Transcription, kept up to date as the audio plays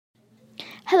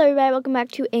Hello, everybody. Welcome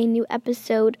back to a new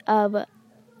episode of the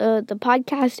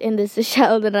podcast. And this is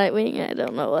Shadow the Nightwing. I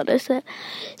don't know what I said.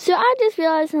 So I just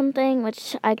realized something,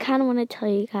 which I kind of want to tell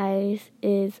you guys,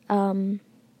 is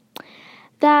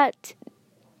that,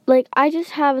 I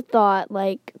just have a thought,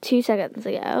 2 seconds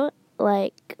ago.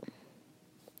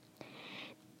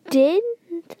 Did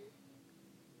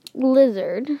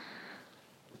Lizard...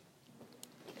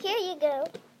 Here you go.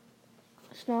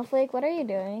 Snowflake, what are you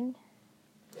doing?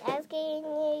 I was giving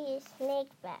you your snake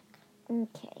back.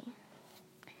 Okay.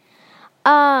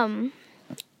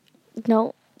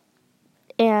 No.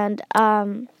 And,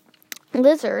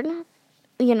 Lizard,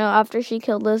 after she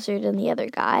killed Lizard and the other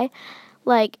guy,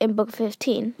 in book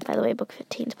 15, by the way, book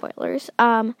 15 spoilers,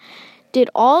 did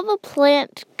all the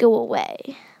plant go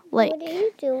away? What are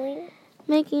you doing?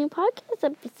 Making a podcast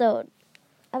episode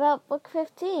about book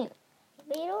 15.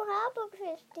 We don't have book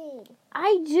 15.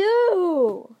 I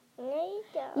do! No, you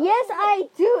don't. Yes, I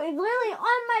do. It's literally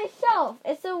on my shelf.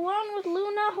 It's the one with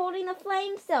Luna holding the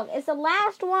flame silk. It's the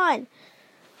last one.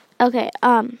 Okay,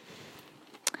 leave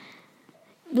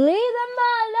them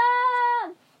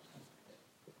alone!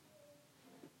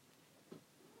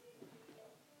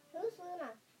 Who's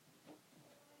Luna?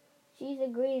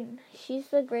 She's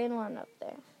the green one up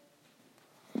there.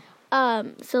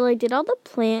 So, did all the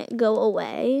plant go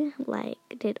away?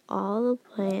 Did all the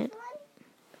plant...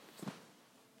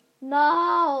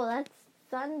 No, that's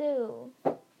Sundew.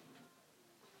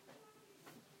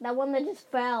 That one that just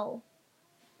fell.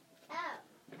 Oh,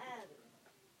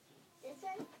 this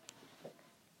one?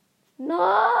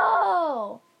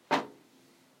 No!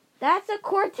 That's a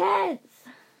Cortez.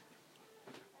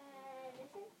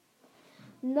 This one?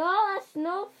 No, that's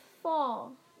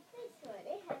Snowfall. This one,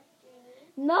 it has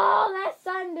green. No, that's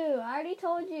Sundew. I already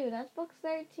told you. That's book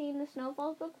 13. The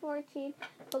Snowfall's book 14.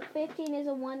 Book 15 is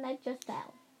the one that just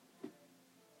fell.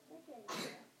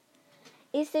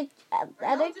 It's the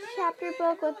other chapter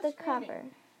book with the cover.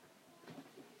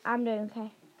 I'm doing okay.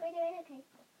 We're doing okay.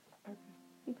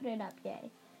 You put it up,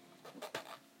 yay.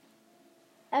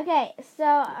 Okay,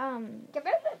 so,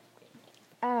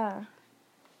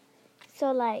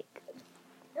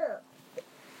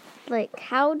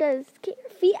 how does... Get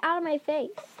your feet out of my face.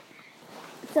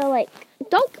 So,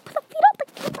 don't put the feet on the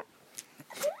camera.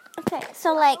 Okay,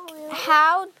 so,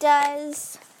 how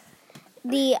does...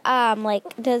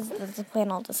 does the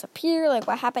plant all disappear?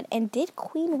 What happened? And did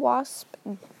Queen Wasp...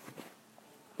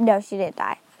 No, she didn't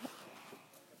die.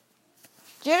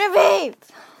 Genevieve!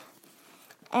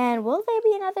 And will there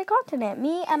be another continent?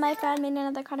 Me and my friend made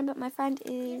another continent, but my friend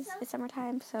is... It's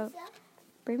summertime, so...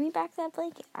 Bring me back that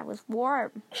blanket. I was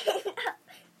warm. This is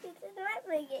my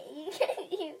blanket.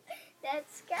 You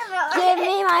that's covered. Give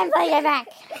me my blanket back.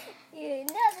 No, this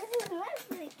is my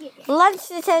blanket. Lunch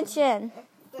detention.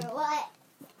 For what?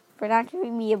 For not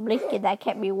giving me a blanket that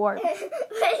kept me warm. But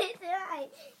it's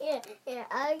right. Here,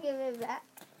 I'll give it back.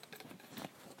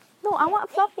 No, I want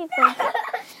fluffy blanket.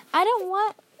 I don't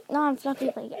want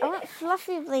non-fluffy blanket. I want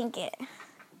fluffy blanket.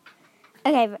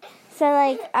 Okay,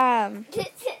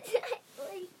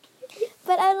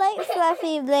 but I like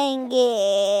fluffy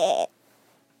blanket.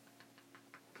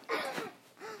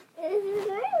 This is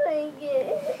my blanket.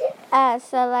 This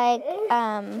is a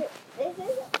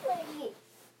blanket.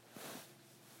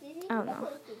 I don't know.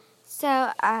 So,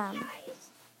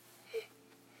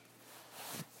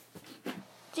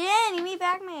 Jen, give me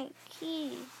back my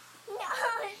keys. No,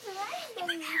 it's my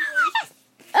blanket.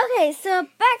 Okay, so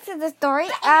back to the story.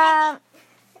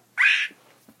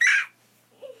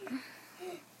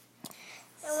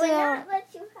 We're not let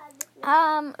you have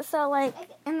this.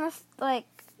 In this,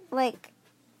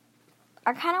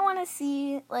 I kind of want to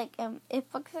see, if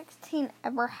book 16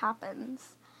 ever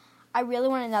happens, I really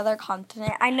want another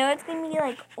continent. I know it's going to be,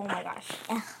 oh my gosh.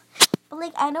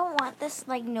 But, I don't want this,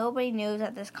 nobody knows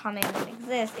that this continent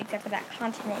exists except for that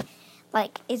continent,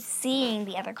 is seeing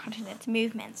the other continent's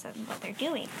movements and what they're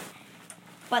doing.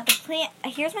 But the plant,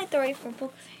 here's my theory for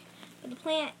book 3. The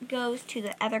plant goes to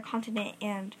the other continent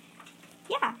and,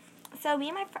 yeah. So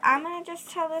I'm going to just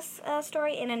tell this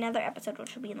story in another episode,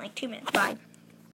 which will be in 2 minutes. Bye.